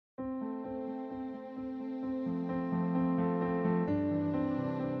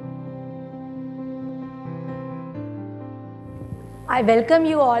I welcome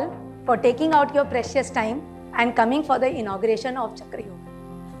you all for taking out your precious time and coming for the inauguration of Chakra Yog.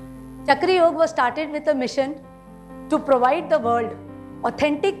 Chakra Yog was started with a mission to provide the world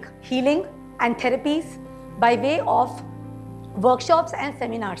authentic healing and therapies by way of workshops and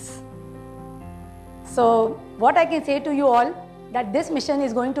seminars. So what I can say to you all, that this mission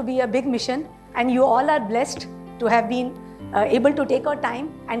is going to be a big mission and you all are blessed to have been able to take our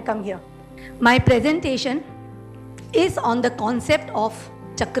time and come here. My presentation is on the concept of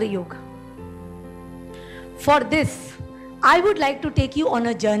Chakra Yoga. For this, I would like to take you on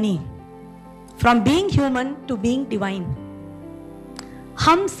a journey from being human to being divine.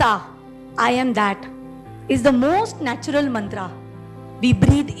 Hum Sa, I am that, is the most natural mantra we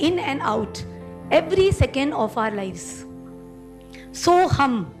breathe in and out every second of our lives. So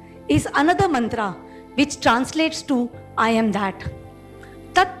Hum is another mantra which translates to I am that.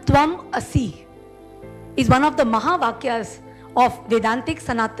 Tat Tvam Asi is one of the Mahavakyas of Vedantic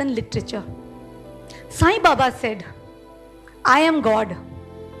Sanatan literature. Sai Baba said, I am God.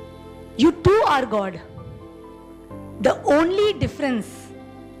 You too are God. The only difference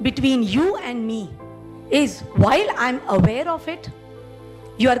between you and me is while I am aware of it,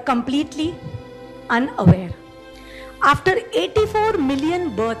 you are completely unaware. After 84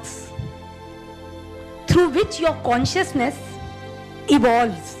 million births, through which your consciousness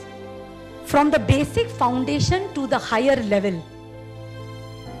evolves from the basic foundation to the higher level,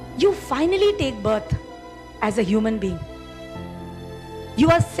 you finally take birth as a human being. You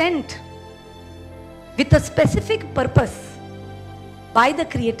are sent with a specific purpose by the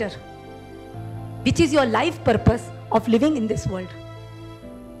Creator, which is your life purpose of living in this world.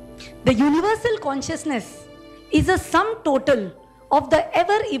 The universal consciousness is a sum total of the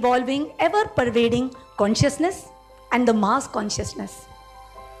ever-evolving, ever-pervading consciousness and the mass consciousness.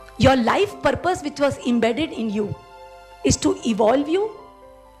 Your life purpose, which was embedded in you, is to evolve you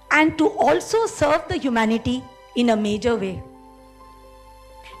and to also serve the humanity in a major way.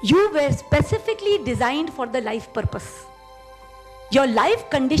 You were specifically designed for the life purpose. Your life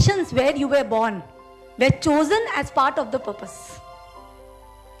conditions where you were born were chosen as part of the purpose.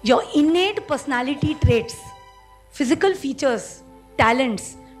 Your innate personality traits, physical features,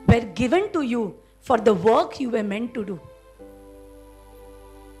 talents were given to you for the work you were meant to do.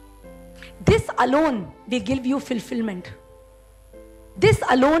 This alone will give you fulfillment. This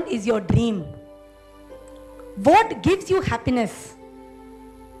alone is your dream. What gives you happiness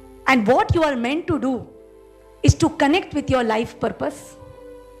and what you are meant to do is to connect with your life purpose,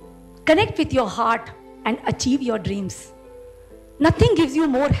 connect with your heart and achieve your dreams. Nothing gives you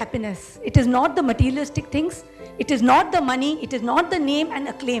more happiness. It is not the materialistic things. It is not the money. It is not the name and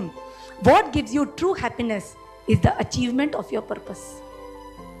acclaim. What gives you true happiness is the achievement of your purpose.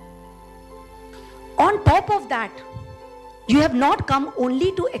 On top of that, you have not come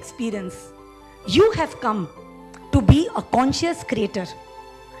only to experience. You have come to be a conscious creator.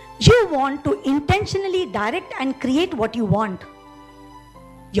 You want to intentionally direct and create what you want.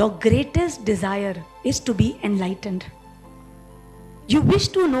 Your greatest desire is to be enlightened. You wish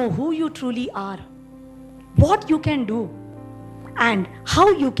to know who you truly are, what you can do, and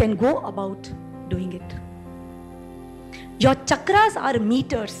how you can go about doing it. Your chakras are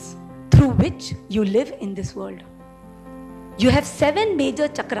meters through which you live in this world. You have 7 major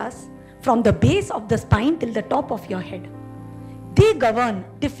chakras from the base of the spine till the top of your head. They govern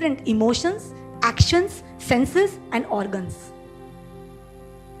different emotions, actions, senses, and organs.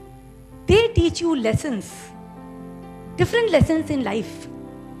 They teach you lessons, different lessons in life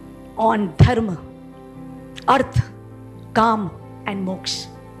on dharma, arth, kam, and moksha.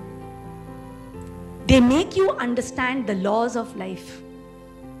 They make you understand the laws of life.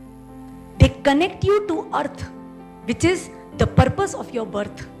 They connect you to earth, which is the purpose of your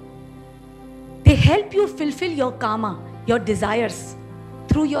birth. They help you fulfill your karma, your desires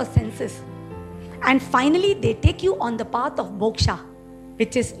through your senses. And finally, they take you on the path of moksha,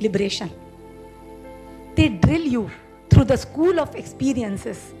 which is liberation. They drill you through the school of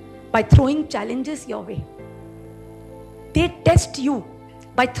experiences by throwing challenges your way. They test you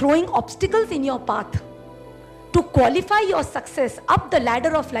by throwing obstacles in your path to qualify your success up the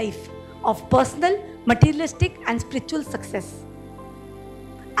ladder of life of personal, materialistic, and spiritual success.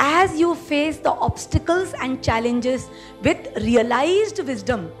 As you face the obstacles and challenges with realized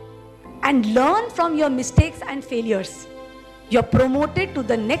wisdom and learn from your mistakes and failures, you're promoted to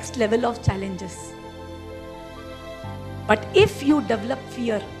the next level of challenges. But if you develop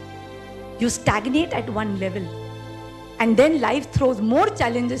fear, you stagnate at one level, and then life throws more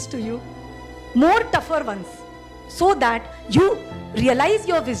challenges to you, more tougher ones, so that you realize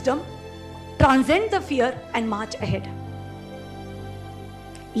your wisdom, transcend the fear, and march ahead.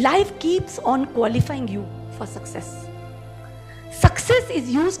 life keeps on qualifying you for success. Success is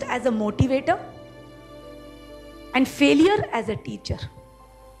used as a motivator and failure as a teacher.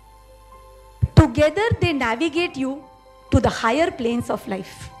 Together they navigate you to the higher planes of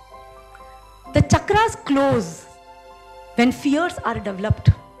life. The chakras close when fears are developed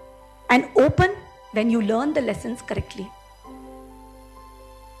and open when you learn the lessons correctly.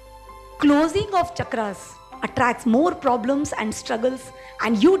 Closing of chakras attracts more problems and struggles,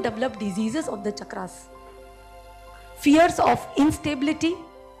 and you develop diseases of the chakras. Fears of instability,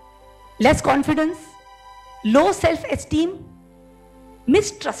 less confidence, low self-esteem,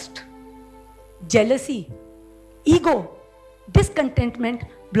 mistrust, jealousy, ego, discontentment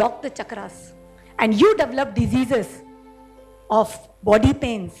block the chakras, and you develop diseases of body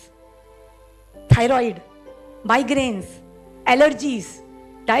pains, thyroid, migraines, allergies,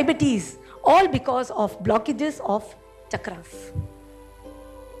 diabetes, all because of blockages of chakras.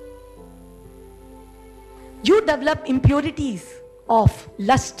 You develop impurities of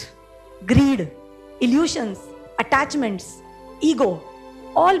lust, greed, illusions, attachments, ego,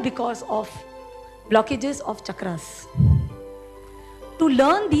 all because of blockages of chakras. To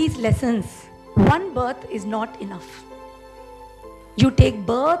learn these lessons, one birth is not enough. You take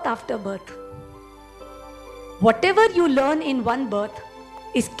birth after birth. Whatever you learn in one birth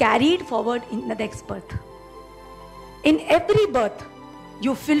is carried forward in the next birth. In every birth,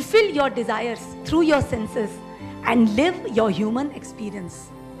 you fulfill your desires through your senses and live your human experience.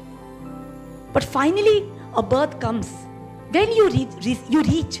 But finally, a birth comes when you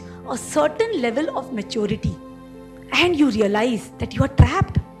reach a certain level of maturity and you realize that you are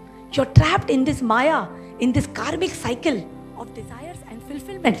trapped. You're trapped in this maya, in this karmic cycle of desires and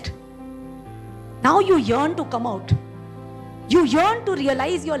fulfillment. Now you yearn to come out. You yearn to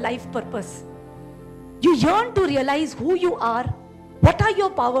realize your life purpose. You yearn to realize who you are, what are your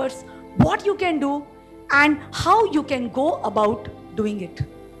powers, what you can do, and how you can go about doing it.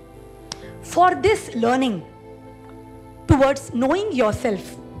 For this learning towards knowing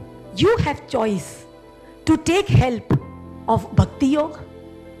yourself, you have choice to take help of Bhakti Yoga.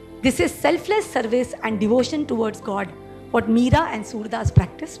 This is selfless service and devotion towards God, what Meera and Surdas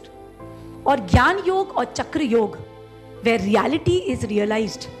practiced. Or Gyan Yoga or Chakra Yoga, where reality is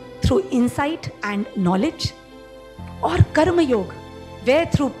realized through insight and knowledge. Or Karma Yoga, where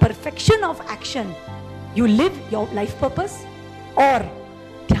through perfection of action, you live your life purpose. Or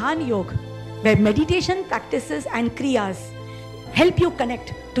Dhyan Yoga, where meditation practices and kriyas help you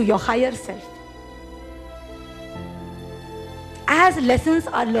connect to your higher self. As lessons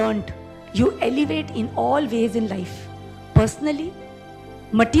are learned, you elevate in all ways in life, personally,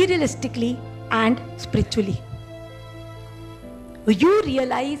 materialistically, and spiritually. You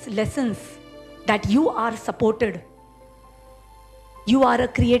realize lessons that you are supported. You are a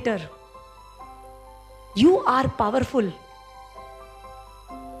creator. You are powerful.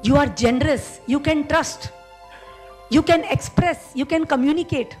 You are generous. You can trust. You can express. You can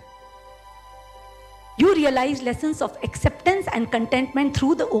communicate. You realize lessons of acceptance and contentment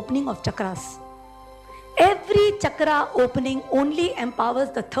through the opening of chakras. Every chakra opening only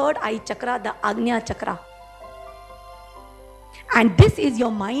empowers the third eye chakra, the Agnya chakra. And this is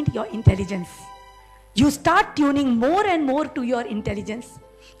your mind, your intelligence. You start tuning more and more to your intelligence,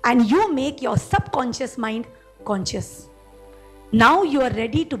 and you make your subconscious mind conscious. Now you are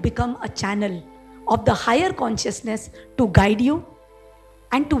ready to become a channel of the higher consciousness to guide you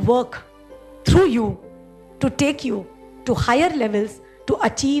and to work through you, to take you to higher levels to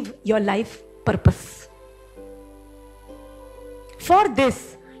achieve your life purpose. For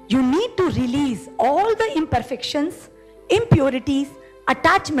this, you need to release all the imperfections, impurities,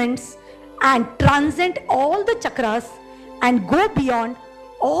 attachments, and transcend all the chakras and go beyond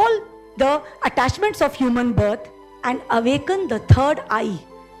all the attachments of human birth and awaken the third eye,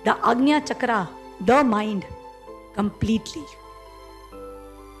 the Agnya chakra, the mind, completely.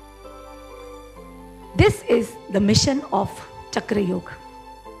 This is the mission of Chakra Yoga,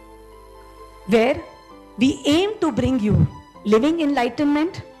 where we aim to bring you living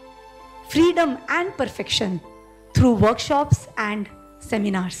enlightenment, freedom and perfection through workshops and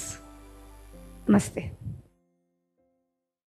seminars. Namaste.